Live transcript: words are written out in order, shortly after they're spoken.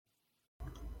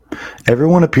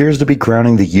Everyone appears to be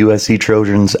crowning the USC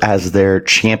Trojans as their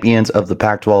champions of the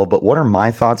Pac-12, but what are my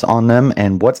thoughts on them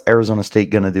and what's Arizona State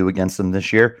going to do against them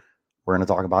this year? We're going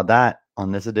to talk about that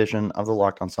on this edition of the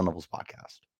Locked on Sun Devils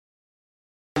podcast.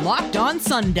 Locked on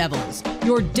Sun Devils,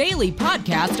 your daily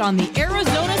podcast on the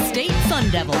Arizona State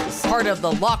Sun Devils, part of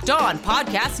the Locked On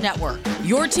Podcast Network,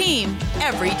 your team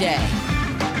every day.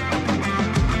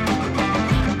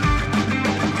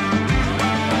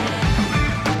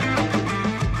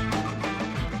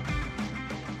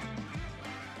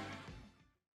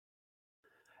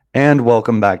 And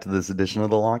welcome back to this edition of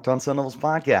the Locked on Sun Devils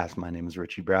podcast. My name is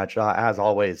Richie Bradshaw. As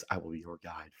always, I will be your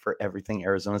guide for everything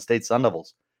Arizona State Sun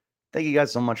Devils. Thank you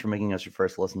guys so much for making us your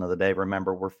first listen of the day.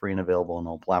 Remember, we're free and available on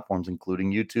all platforms,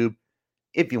 including YouTube,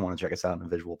 if you want to check us out on a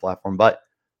visual platform. But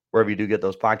wherever you do get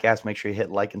those podcasts, make sure you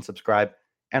hit like and subscribe,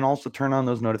 and also turn on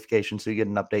those notifications so you get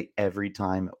an update every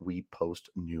time we post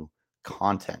new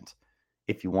content.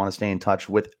 If you want to stay in touch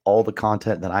with all the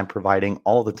content that I'm providing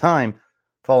all the time,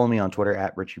 follow me on Twitter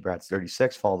at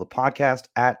RichieBrats36. Follow the podcast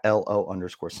at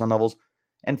LO_Sun Devils,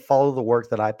 and follow the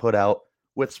work that I put out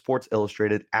with Sports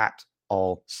Illustrated at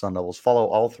All Sun Devils. Follow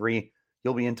all three.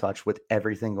 You'll be in touch with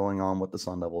everything going on with the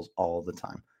Sun Devils all the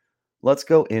time. Let's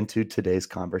go into today's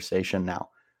conversation now.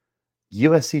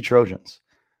 USC Trojans.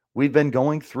 We've been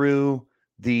going through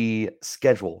the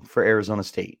schedule for Arizona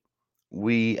State.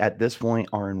 We, at this point,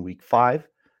 are in week 5.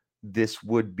 This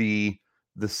would be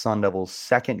the Sun Devils'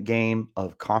 second game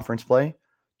of conference play.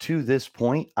 To this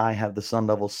point, I have the Sun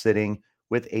Devils sitting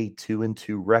with a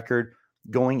 2-2 record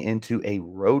going into a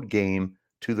road game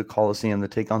to the Coliseum to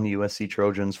take on the USC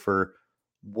Trojans for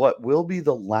what will be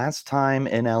the last time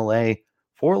in LA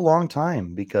for a long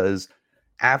time, because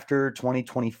after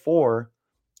 2024,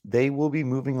 they will be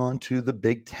moving on to the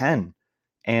Big Ten.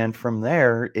 And from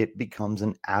there, it becomes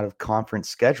an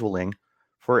out-of-conference scheduling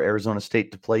for Arizona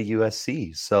State to play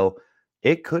USC. So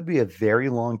it could be a very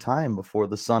long time before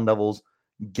the Sun Devils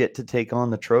get to take on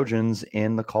the Trojans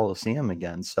in the Coliseum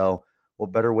again. So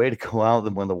what better way to go out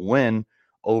than with a win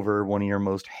over one of your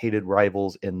most hated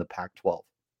rivals in the Pac-12?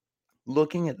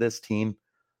 Looking at this team,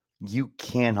 you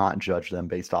cannot judge them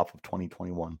based off of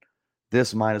 2021.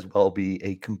 This might as well be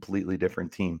a completely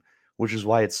different team, which is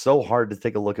why it's so hard to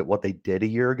take a look at what they did a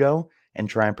year ago and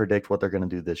try and predict what they're going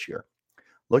to do this year.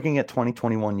 Looking at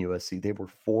 2021 USC, they were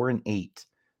 4-8.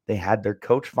 They had their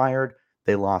coach fired.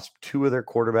 They lost 2 of their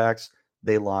quarterbacks.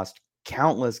 They lost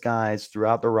countless guys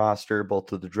throughout the roster, both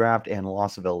to the draft and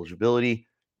loss of eligibility.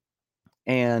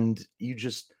 And you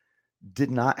just did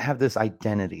not have this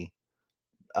identity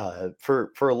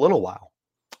for a little while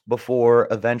before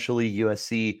eventually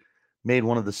USC made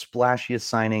one of the splashiest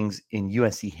signings in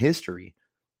USC history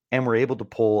and were able to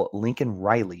pull Lincoln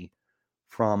Riley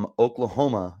from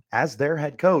Oklahoma as their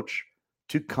head coach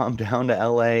to come down to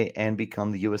LA and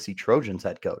become the USC Trojans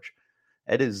head coach.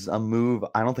 It is a move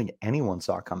I don't think anyone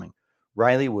saw coming.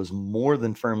 Riley was more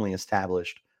than firmly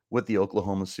established with the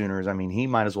Oklahoma Sooners. I mean, he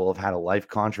might as well have had a life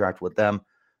contract with them,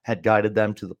 had guided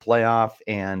them to the playoff,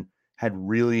 and had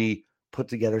really put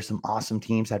together some awesome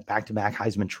teams, had back-to-back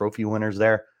Heisman Trophy winners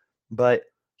there. But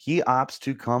he opts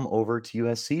to come over to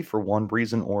USC for one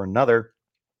reason or another,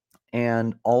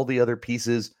 and all the other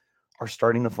pieces are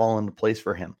starting to fall into place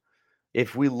for him.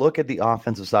 If we look at the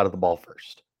offensive side of the ball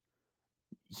first,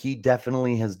 he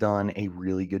definitely has done a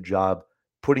really good job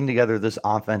putting together this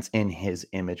offense in his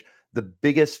image. The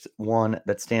biggest one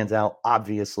that stands out,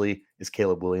 obviously, is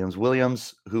Caleb Williams.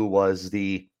 Williams, who was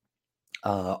the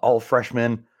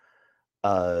all-freshman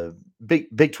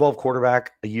Big 12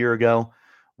 quarterback a year ago,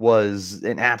 was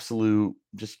an absolute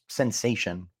just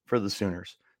sensation for the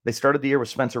Sooners. They started the year with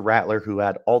Spencer Rattler, who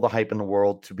had all the hype in the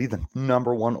world to be the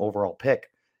number 1 overall pick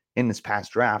in this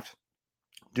past draft.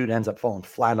 Dude ends up falling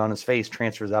flat on his face,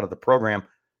 transfers out of the program.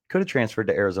 Could have transferred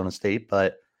to Arizona State,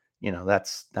 but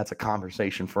that's a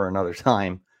conversation for another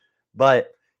time.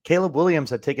 But Caleb Williams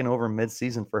had taken over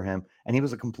midseason for him, and he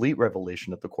was a complete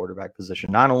revelation at the quarterback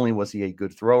position. Not only was he a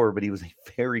good thrower, but he was a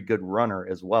very good runner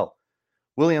as well.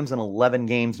 Williams in 11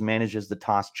 games manages to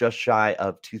toss just shy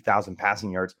of 2,000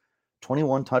 passing yards,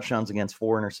 21 touchdowns against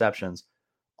 4 interceptions.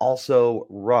 Also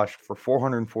rushed for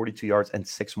 442 yards and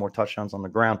 6 more touchdowns on the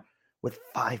ground with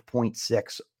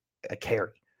 5.6 a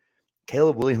carry.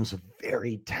 Caleb Williams, a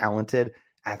very talented,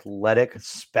 athletic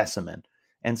specimen,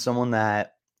 and someone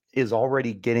that is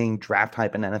already getting draft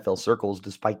hype in NFL circles,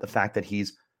 despite the fact that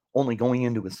he's only going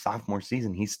into his sophomore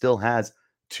season. He still has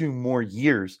 2 more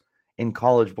years in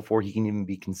college before he can even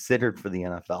be considered for the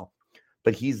NFL.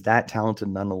 But he's that talented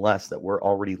nonetheless that we're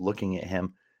already looking at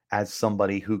him as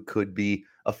somebody who could be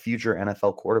a future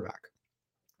NFL quarterback.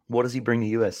 What does he bring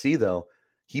to USC, though?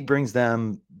 He brings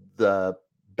them the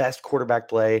best quarterback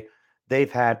play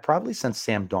they've had probably since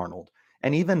Sam Darnold.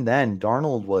 And even then,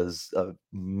 Darnold was a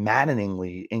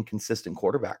maddeningly inconsistent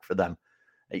quarterback for them.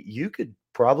 You could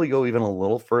probably go even a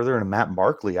little further into Matt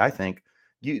Barkley, I think.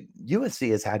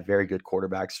 USC has had very good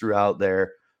quarterbacks throughout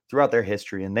their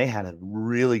history, and they had a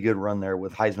really good run there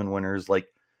with Heisman winners like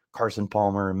Carson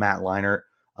Palmer and Matt Leinart.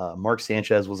 Mark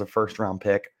Sanchez was a first-round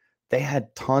pick. They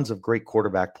had tons of great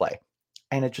quarterback play,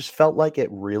 and it just felt like it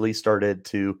really started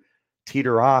to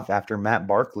teeter off after Matt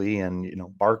Barkley. And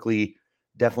Barkley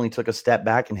definitely took a step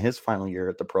back in his final year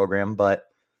at the program, but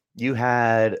you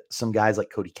had some guys like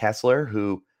Cody Kessler,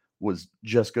 who was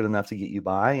just good enough to get you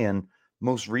by. And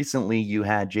most recently, you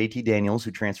had JT Daniels,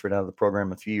 who transferred out of the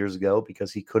program a few years ago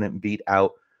because he couldn't beat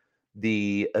out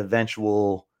the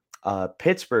eventual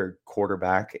Pittsburgh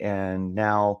quarterback. And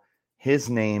now his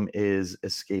name is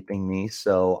escaping me.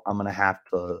 So I'm going to have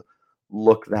to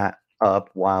look that up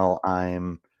while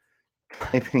I'm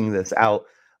typing this out.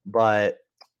 But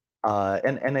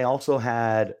and they also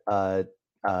had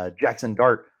Jackson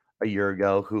Dart a year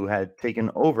ago, who had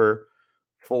taken over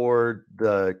for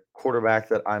the quarterback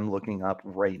that I'm looking up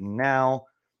right now,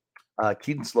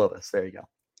 Keaton Slovis. There you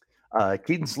go.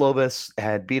 Keaton Slovis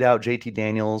had beat out JT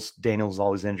Daniels. Daniels is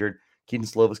always injured. Keaton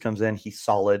Slovis comes in. He's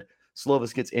solid.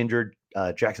 Slovis gets injured.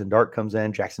 Jackson Dart comes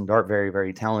in. Jackson Dart, very,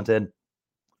 very talented.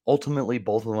 Ultimately,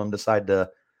 both of them decide to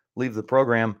leave the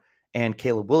program. And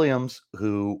Caleb Williams,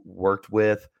 who worked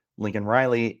with Lincoln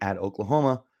Riley at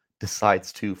Oklahoma,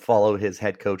 decides to follow his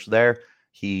head coach there.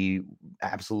 He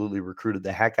absolutely recruited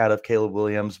the heck out of Caleb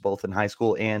Williams, both in high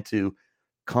school and to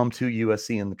come to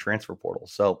USC in the transfer portal.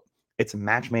 So it's a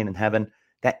match made in heaven.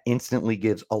 That instantly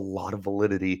gives a lot of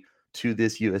validity to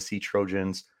this USC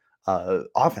Trojans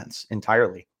offense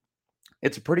entirely.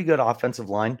 It's a pretty good offensive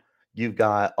line. You've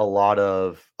got a lot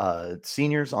of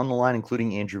seniors on the line,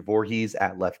 including Andrew Voorhees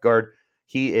at left guard.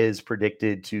 He is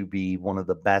predicted to be one of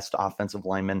the best offensive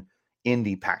linemen in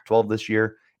the Pac-12 this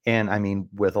year. And I mean,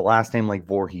 with a last name like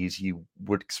Voorhees, you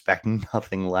would expect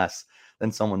nothing less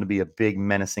than someone to be a big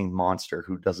menacing monster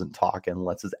who doesn't talk and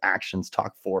lets his actions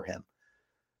talk for him.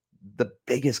 The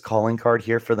biggest calling card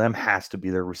here for them has to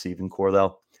be their receiving core,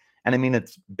 though. And I mean,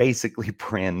 it's basically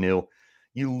brand new.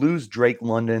 You lose Drake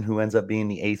London, who ends up being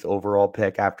the 8th overall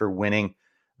pick after winning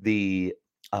the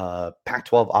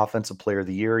Pac-12 Offensive Player of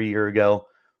the Year a year ago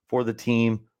for the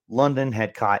team. London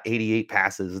had caught 88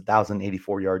 passes,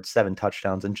 1,084 yards, 7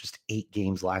 touchdowns in just 8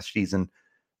 games last season.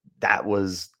 That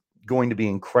was going to be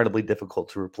incredibly difficult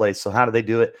to replace. So how do they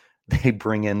do it? They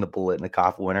bring in the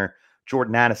Biletnikoff winner,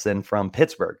 Jordan Addison from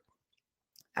Pittsburgh.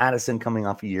 Addison coming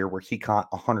off a year where he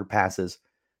caught 100 passes,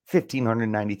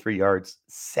 1,593 yards,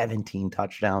 17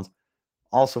 touchdowns.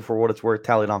 Also, for what it's worth,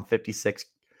 tallied on 56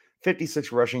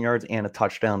 rushing yards and a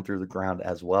touchdown through the ground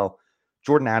as well.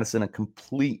 Jordan Addison, a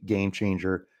complete game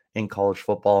changer in college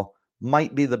football,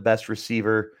 might be the best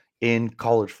receiver in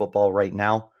college football right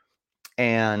now.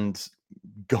 And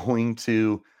going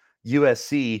to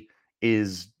USC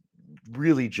is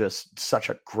really just such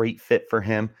a great fit for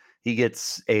him. He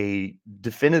gets a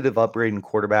definitive upgrade in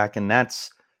quarterback, and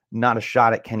that's not a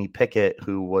shot at Kenny Pickett,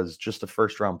 who was just a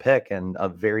first-round pick and a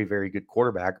very, very good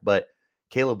quarterback. But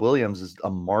Caleb Williams is a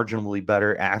marginally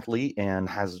better athlete and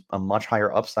has a much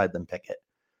higher upside than Pickett.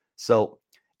 So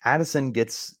Addison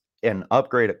gets an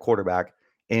upgrade at quarterback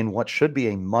in what should be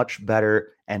a much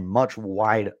better and much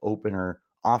wide opener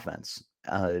offense.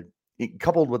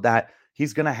 Coupled with that,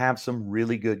 he's going to have some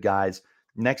really good guys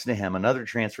next to him. Another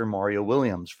transfer, Mario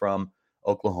Williams from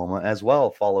Oklahoma as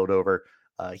well, followed over.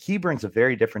 He brings a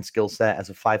very different skill set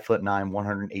as a 5'9",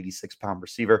 186-pound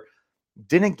receiver.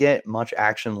 Didn't get much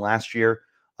action last year.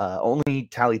 Only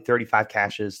tallied 35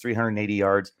 catches, 380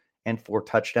 yards, and 4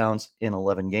 touchdowns in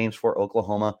 11 games for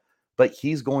Oklahoma. But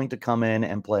he's going to come in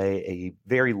and play a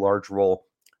very large role,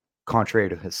 contrary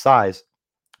to his size,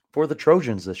 for the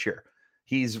Trojans this year.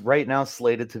 He's right now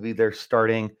slated to be their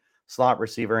starting slot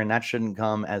receiver, and that shouldn't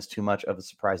come as too much of a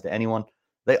surprise to anyone.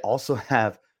 They also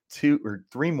have 2 or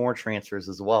 3 more transfers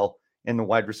as well in the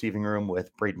wide receiving room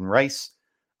with Braden Rice,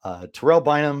 Terrell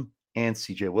Bynum, and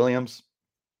CJ Williams.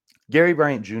 Gary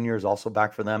Bryant Jr. is also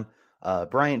back for them.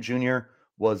 Bryant Jr.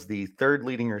 was the 3rd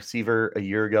leading receiver a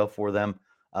year ago for them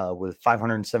with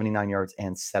 579 yards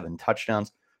and 7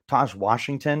 touchdowns. Taj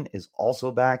Washington is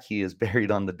also back. He is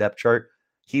buried on the depth chart.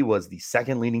 He was the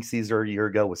 2nd leading Caesar a year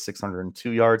ago with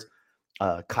 602 yards.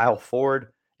 Kyle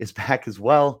Ford is back as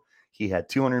well. He had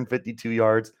 252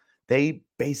 yards. They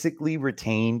basically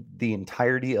retained the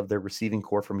entirety of their receiving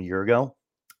core from a year ago,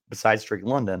 besides Drake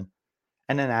London,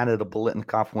 and then added a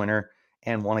Biletnikoff winner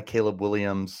and one of Caleb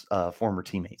Williams' former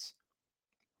teammates.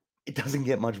 It doesn't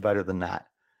get much better than that.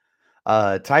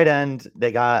 Tight end,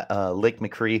 they got Lake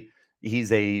McCree.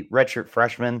 He's a redshirt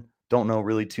freshman. Don't know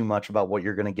really too much about what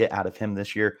you're going to get out of him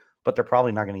this year, but they're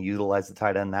probably not going to utilize the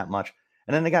tight end that much.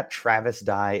 And then they got Travis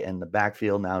Dye in the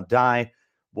backfield. Now, Dye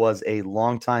was a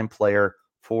longtime player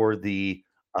for the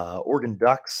Oregon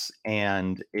Ducks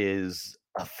and is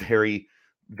a very,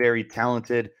 very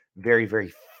talented, very,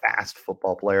 very fast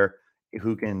football player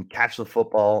who can catch the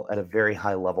football at a very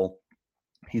high level.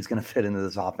 He's going to fit into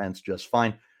this offense just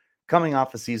fine. Coming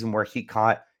off a season where he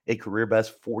caught a career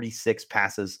best 46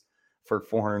 passes for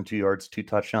 402 yards, 2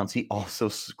 touchdowns. He also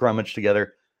scrummaged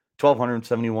together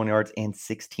 1,271 yards and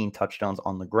 16 touchdowns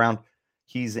on the ground.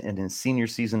 He's in his senior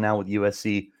season now with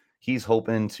USC. He's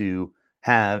hoping to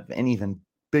have an even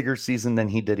bigger season than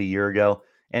he did a year ago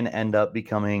and end up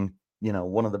becoming,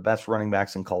 one of the best running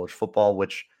backs in college football,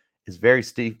 which is very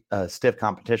stiff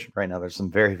competition right now. There's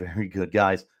some very, very good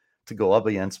guys to go up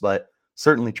against, but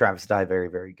certainly Travis Dye, very,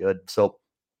 very good. So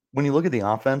when you look at the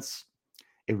offense,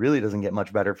 it really doesn't get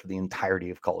much better for the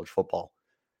entirety of college football.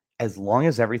 As long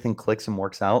as everything clicks and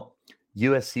works out,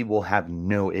 USC will have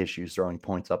no issues throwing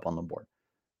points up on the board.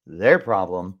 Their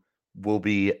problem will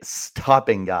be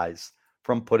stopping guys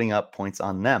from putting up points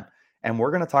on them. And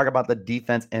we're going to talk about the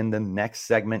defense in the next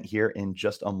segment here in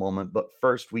just a moment. But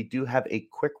first, we do have a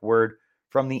quick word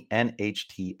from the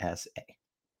NHTSA.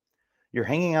 You're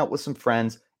hanging out with some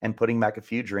friends and putting back a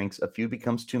few drinks, a few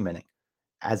becomes too many.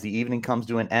 As the evening comes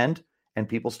to an end and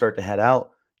people start to head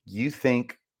out, you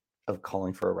think of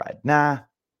calling for a ride. Nah,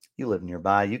 you live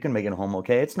nearby. You can make it home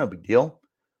okay. It's no big deal.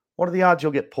 What are the odds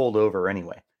you'll get pulled over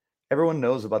anyway? Everyone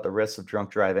knows about the risks of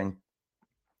drunk driving.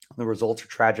 The results are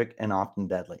tragic and often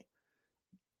deadly.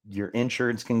 Your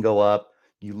insurance can go up.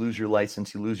 You lose your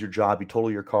license. You lose your job. You total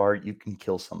your car. You can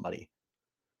kill somebody.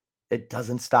 It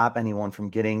doesn't stop anyone from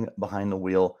getting behind the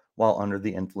wheel while under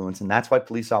the influence. And that's why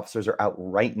police officers are out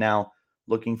right now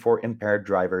looking for impaired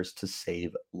drivers to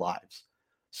save lives.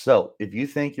 So if you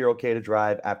think you're okay to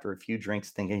drive after a few drinks,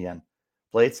 think again.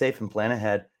 Play it safe and plan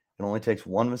ahead. It only takes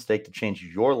one mistake to change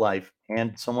your life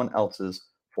and someone else's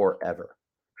forever.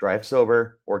 Drive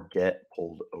sober or get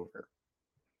pulled over.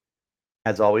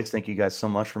 As always, thank you guys so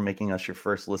much for making us your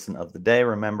first listen of the day.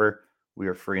 Remember, we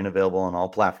are free and available on all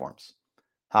platforms.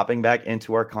 Hopping back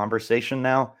into our conversation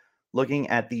now, looking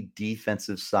at the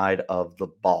defensive side of the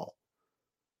ball.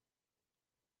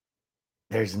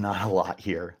 There's not a lot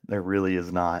here. There really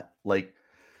is not. Like,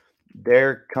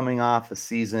 they're coming off a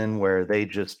season where they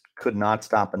just could not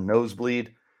stop a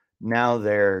nosebleed. Now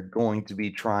they're going to be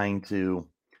trying to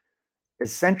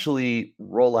essentially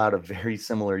roll out a very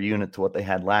similar unit to what they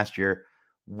had last year,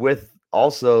 with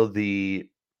also the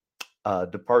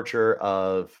departure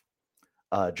of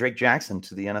Drake Jackson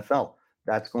to the NFL.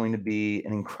 That's going to be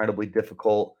an incredibly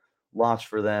difficult loss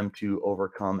for them to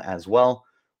overcome as well.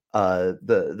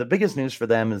 The biggest news for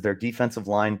them is their defensive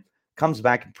line comes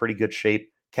back in pretty good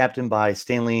shape, captained by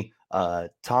Stanley I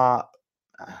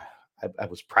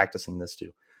was practicing this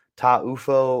too.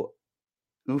 Ufau,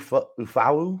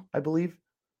 I believe.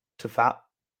 Ufau.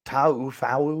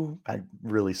 I'm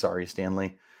really sorry,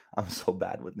 Stanley. I'm so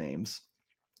bad with names.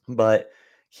 But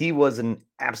he was an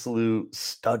absolute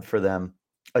stud for them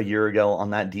a year ago on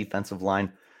that defensive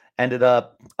line. Ended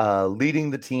up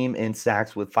leading the team in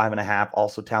sacks with 5.5.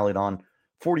 Also tallied on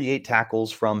 48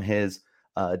 tackles from his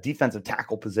defensive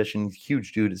tackle position.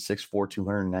 Huge dude at 6'4",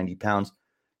 290 pounds.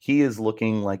 He is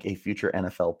looking like a future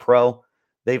NFL pro.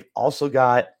 They've also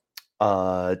got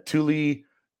Tuli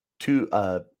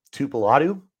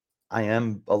Tupaladu. I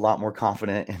am a lot more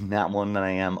confident in that one than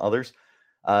I am others.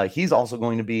 He's also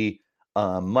going to be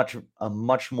a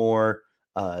much more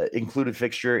included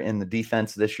fixture in the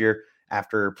defense this year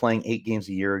after playing 8 games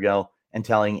a year ago and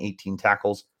tallying 18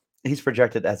 tackles. He's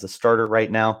projected as a starter right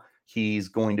now. He's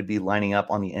going to be lining up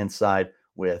on the inside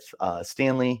with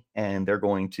Stanley, and they're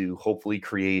going to hopefully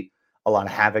create a lot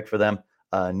of havoc for them.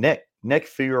 Nick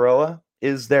Figueroa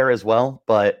is there as well,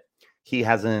 but he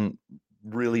hasn't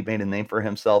really made a name for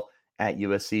himself at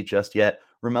USC just yet.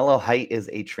 Romello Height is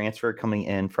a transfer coming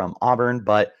in from Auburn,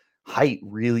 but Height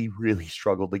really, really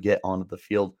struggled to get onto the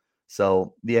field.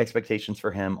 So the expectations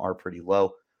for him are pretty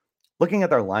low. Looking at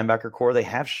their linebacker core, they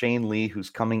have Shane Lee, who's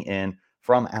coming in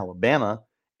from Alabama.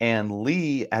 And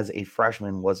Lee, as a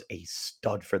freshman, was a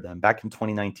stud for them back in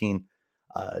 2019.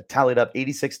 Tallied up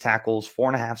 86 tackles,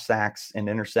 4.5 sacks, an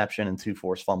interception, and 2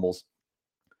 forced fumbles.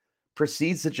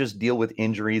 Proceeds to just deal with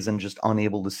injuries and just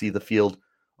unable to see the field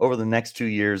over the next 2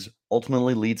 years.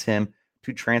 Ultimately leads him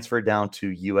to transfer down to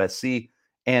USC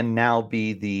and now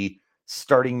be the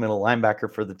starting middle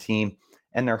linebacker for the team.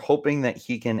 And they're hoping that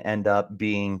he can end up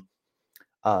being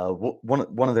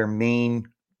one of their main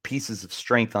pieces of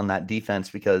strength on that defense,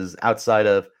 because outside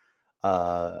of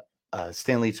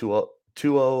Stanley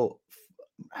Tuo,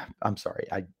 I'm sorry,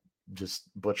 I just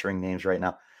butchering names right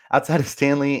now. Outside of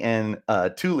Stanley and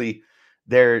Thule,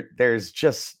 there's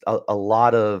just a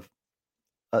lot of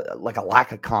like a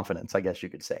lack of confidence, I guess you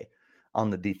could say, on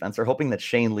the defense. They're hoping that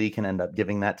Shane Lee can end up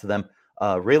giving that to them.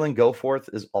 Raylan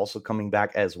Goforth is also coming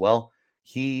back as well.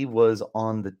 He was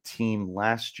on the team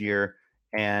last year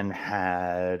and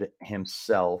had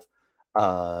himself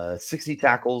 60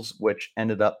 tackles, which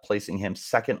ended up placing him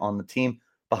second on the team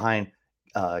behind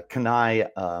Kanai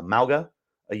Mauga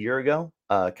a year ago.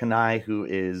 Kanai, who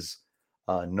is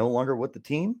no longer with the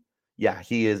team. Yeah,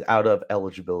 he is out of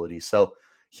eligibility. So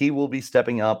he will be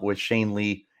stepping up with Shane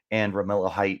Lee and Romello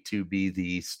Height to be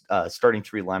the starting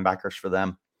three linebackers for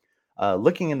them.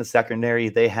 Looking in the secondary,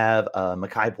 they have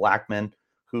Mekhi Blackman,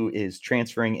 who is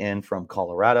transferring in from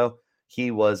Colorado.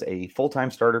 He was a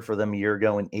full-time starter for them a year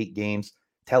ago in 8 games,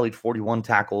 tallied 41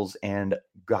 tackles, and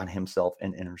got himself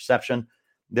an interception.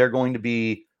 They're going to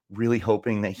be really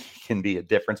hoping that he can be a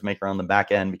difference maker on the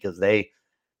back end, because they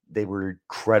were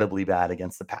incredibly bad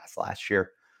against the pass last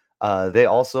year. They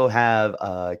also have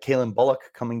Kalen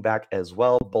Bullock coming back as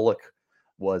well. Bullock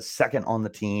was second on the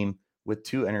team with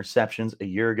 2 interceptions a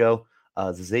year ago.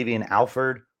 Xavier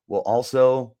Alford will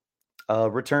also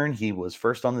return. He was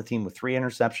first on the team with 3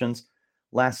 interceptions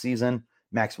last season.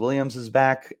 Max Williams is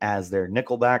back as their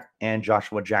nickelback, and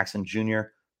Joshua Jackson Jr.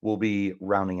 will be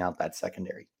rounding out that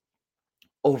secondary.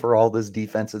 Overall, this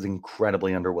defense is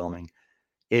incredibly underwhelming.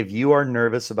 If you are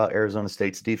nervous about Arizona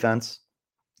State's defense,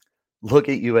 look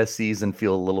at USC's and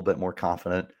feel a little bit more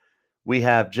confident. We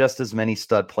have just as many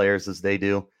stud players as they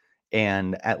do,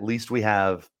 and at least we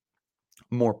have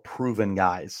more proven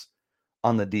guys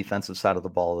on the defensive side of the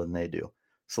ball than they do.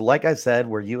 So like I said,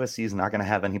 where USC is not going to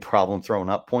have any problem throwing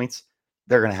up points,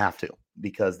 they're going to have to,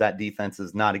 because that defense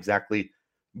is not exactly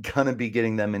going to be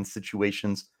getting them in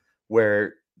situations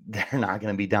where they're not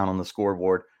going to be down on the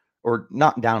scoreboard, or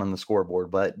not down on the scoreboard,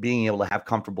 but being able to have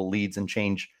comfortable leads and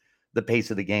change the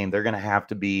pace of the game. They're going to have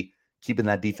to be keeping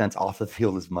that defense off the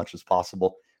field as much as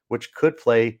possible, which could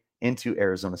play into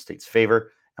Arizona State's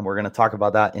favor. And we're going to talk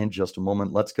about that in just a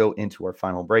moment. Let's go into our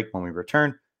final break. When we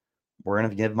return, we're going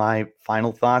to give my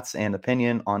final thoughts and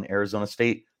opinion on Arizona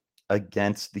State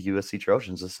against the USC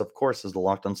Trojans. This, of course, is the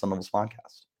Locked On Sun Devils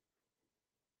podcast.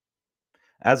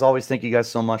 As always, thank you guys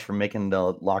so much for making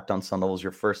the Locked On Sun Devils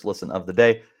your first listen of the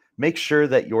day. Make sure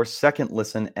that your second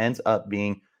listen ends up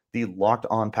being the Locked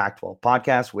On Pac-12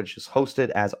 podcast, which is hosted,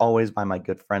 as always, by my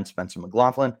good friend Spencer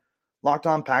McLaughlin. Locked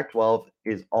On Pac-12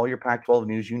 is all your Pac-12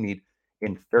 news you need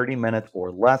in 30 minutes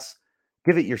or less.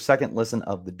 Give it your second listen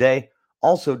of the day.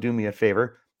 Also, do me a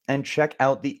favor and check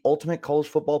out the Ultimate College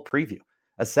Football Preview,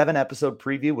 a 7-episode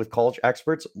preview with college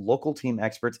experts, local team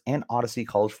experts, and Odyssey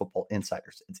College Football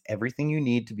insiders. It's everything you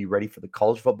need to be ready for the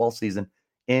college football season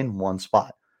in one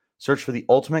spot. Search for the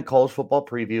Ultimate College Football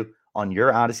Preview on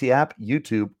your Odyssey app,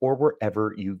 YouTube, or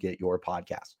wherever you get your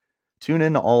podcast. Tune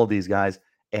in to all of these guys,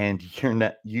 and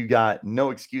you got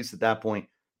no excuse at that point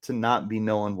to not be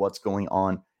knowing what's going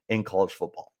on in college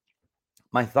football.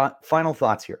 My final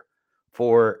thoughts here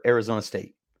for Arizona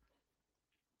State.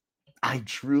 I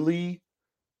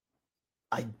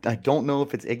don't know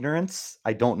if it's ignorance.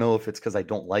 I don't know if it's because I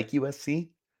don't like USC.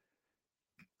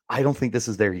 I don't think this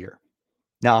is their year.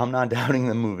 Now, I'm not doubting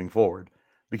them moving forward,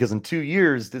 because in 2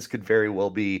 years, this could very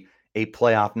well be a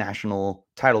playoff national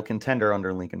title contender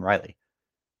under Lincoln Riley.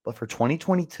 But for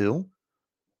 2022,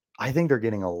 I think they're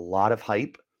getting a lot of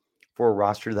hype for a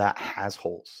roster that has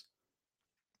holes.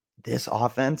 This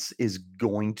offense is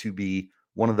going to be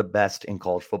one of the best in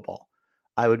college football.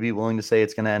 I would be willing to say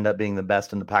it's going to end up being the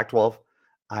best in the Pac-12.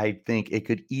 I think it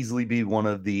could easily be one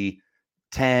of the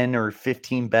 10 or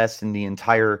 15 best in the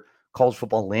entire college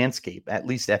football landscape, at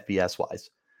least FBS-wise.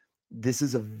 This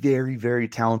is a very, very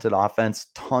talented offense,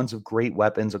 tons of great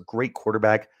weapons, a great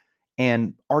quarterback,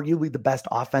 and arguably the best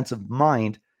offensive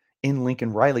mind in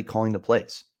Lincoln Riley calling the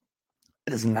plays.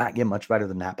 It does not get much better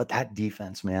than that, but that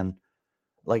defense, man,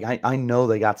 like I know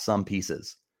they got some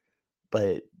pieces,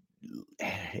 but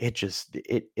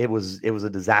it was a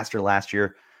disaster last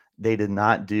year. They did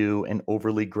not do an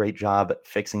overly great job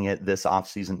fixing it this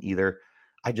offseason either.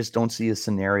 I just don't see a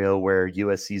scenario where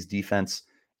USC's defense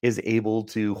is able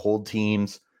to hold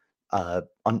teams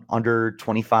under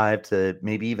 25 to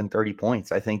maybe even 30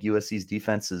 points. I think USC's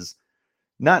defense is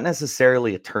not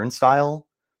necessarily a turnstile,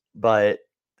 but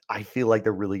I feel like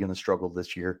they're really going to struggle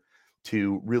this year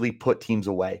to really put teams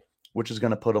away, which is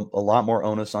going to put a lot more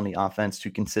onus on the offense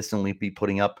to consistently be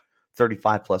putting up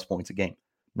 35 plus points a game.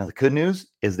 Now, the good news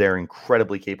is they're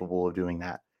incredibly capable of doing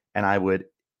that. And I would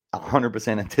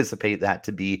 100% anticipate that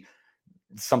to be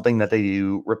something that they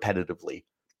do repetitively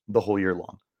the whole year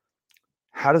long.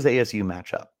 How does ASU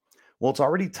match up? Well, it's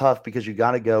already tough because you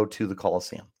got to go to the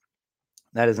Coliseum.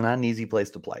 That is not an easy place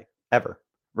to play, ever,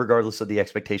 regardless of the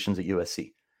expectations at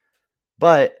USC.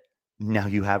 But now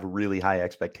you have really high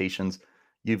expectations.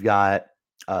 You've got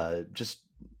just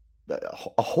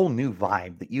a whole new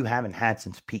vibe that you haven't had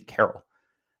since Pete Carroll.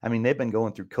 I mean, they've been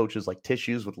going through coaches like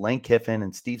Tissues with Lane Kiffin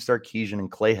and Steve Sarkisian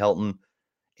and Clay Helton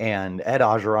and Ed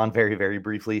Orgeron very, very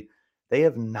briefly. They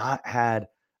have not had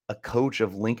a coach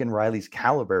of Lincoln Riley's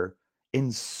caliber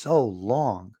in so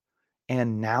long.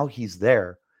 And now he's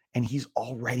there and he's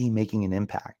already making an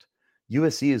impact.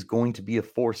 USC is going to be a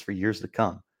force for years to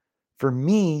come. For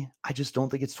me, I just don't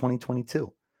think it's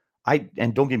 2022.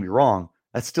 And don't get me wrong,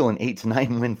 that's still an 8 to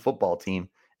 9 win football team,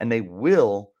 and they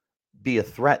will be a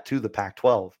threat to the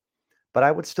Pac-12. But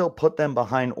I would still put them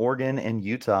behind Oregon and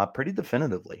Utah pretty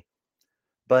definitively.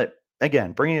 But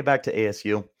again, bringing it back to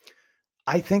ASU,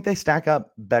 I think they stack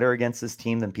up better against this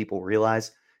team than people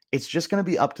realize. It's just going to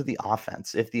be up to the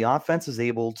offense. If the offense is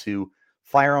able to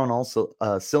fire on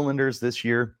all cylinders this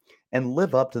year and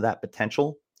live up to that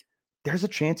potential, there's a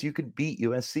chance you could beat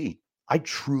USC. I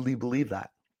truly believe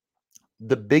that.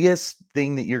 The biggest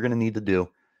thing that you're going to need to do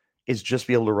is just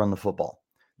be able to run the football.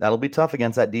 That'll be tough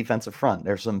against that defensive front.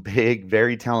 There's some big,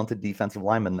 very talented defensive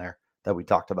linemen there that we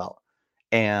talked about.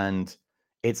 And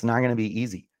it's not going to be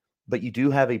easy. But you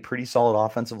do have a pretty solid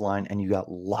offensive line, and you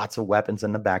got lots of weapons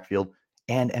in the backfield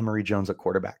and Emory Jones at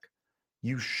quarterback.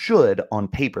 You should, on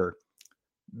paper,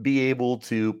 be able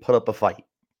to put up a fight.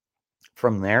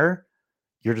 From there,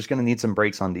 you're just going to need some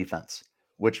breaks on defense,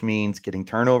 which means getting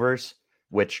turnovers,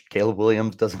 which Caleb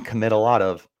Williams doesn't commit a lot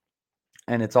of.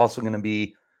 And it's also going to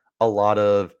be a lot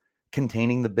of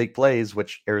containing the big plays,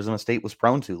 which Arizona State was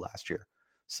prone to last year.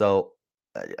 So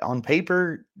on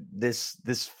paper, this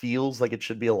feels like it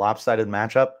should be a lopsided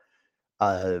matchup.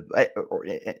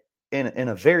 In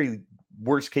a very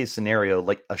worst case scenario,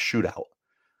 like a shootout.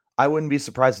 I wouldn't be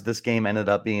surprised if this game ended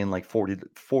up being like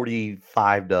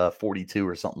 45 to 42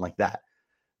 or something like that.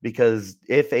 Because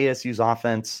if ASU's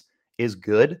offense is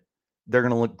good, they're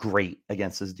going to look great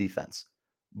against his defense.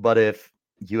 But if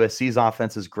USC's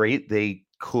offense is great, they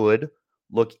could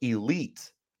look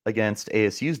elite against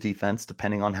ASU's defense,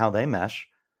 depending on how they mesh.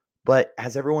 But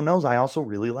as everyone knows, I also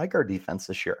really like our defense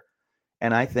this year.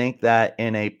 And I think that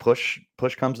in a push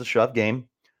comes to shove game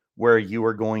where you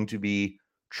are going to be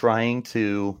trying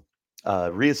to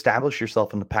reestablish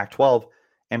yourself in the Pac-12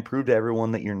 and prove to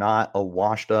everyone that you're not a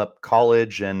washed up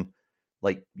college and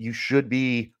like you should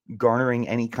be garnering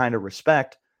any kind of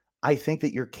respect, I think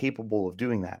that you're capable of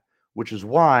doing that, which is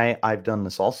why I've done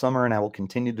this all summer and I will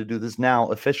continue to do this now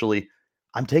officially.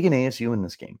 I'm taking ASU in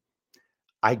this game.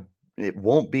 It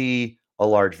won't be a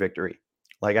large victory.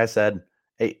 Like I said,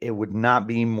 it would not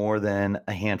be more than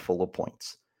a handful of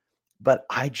points. But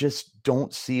I just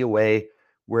don't see a way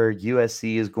where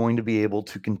USC is going to be able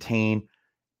to contain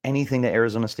anything that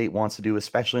Arizona State wants to do,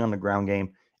 especially on the ground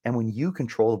game. And when you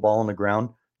control the ball on the ground,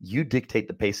 you dictate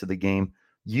the pace of the game.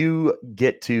 You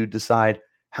get to decide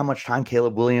how much time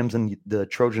Caleb Williams and the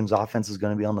Trojans offense is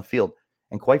going to be on the field.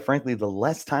 And quite frankly, the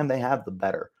less time they have, the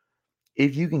better.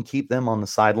 If you can keep them on the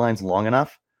sidelines long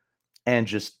enough and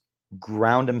just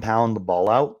ground and pound the ball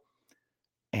out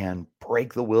and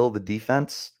break the will of the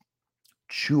defense,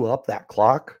 chew up that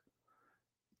clock,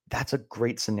 that's a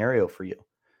great scenario for you.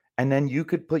 And then you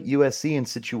could put USC in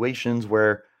situations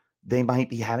where they might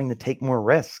be having to take more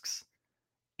risks.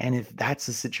 And if that's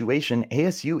the situation,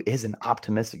 ASU is an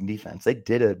optimistic defense. They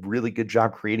did a really good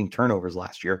job creating turnovers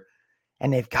last year.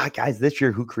 And they've got guys this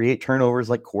year who create turnovers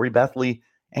like Corey Bethley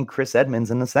and Chris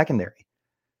Edmonds in the secondary.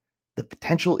 The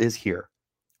potential is here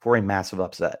for a massive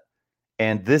upset.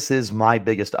 And this is my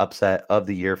biggest upset of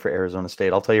the year for Arizona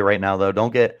State. I'll tell you right now, though,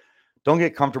 don't get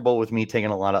comfortable with me taking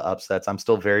a lot of upsets. I'm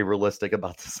still very realistic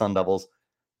about the Sun Devils.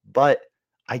 But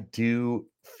I do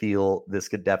feel this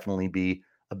could definitely be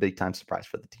a big-time surprise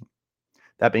for the team.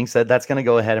 That being said, that's going to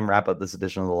go ahead and wrap up this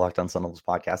edition of the Locked On Sun Devils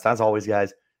podcast. As always,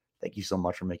 guys, thank you so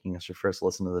much for making us your first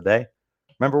listen of the day.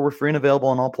 Remember, we're free and available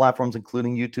on all platforms,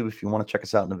 including YouTube, if you want to check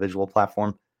us out in a visual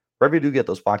platform. Wherever you do get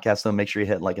those podcasts, though, make sure you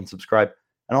hit like and subscribe.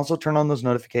 And also turn on those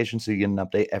notifications so you get an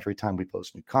update every time we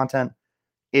post new content.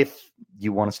 If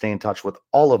you want to stay in touch with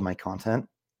all of my content,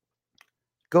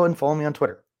 go ahead and follow me on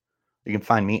Twitter. You can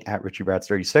find me at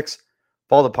RichieBrats36.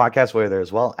 Follow the podcast where there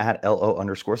as well at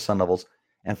LO_Sun Devils.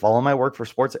 And follow my work for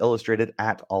Sports Illustrated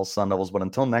at All Sun Devils. But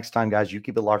until next time, guys, you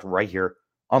keep it locked right here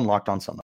on Locked On Sun Devils.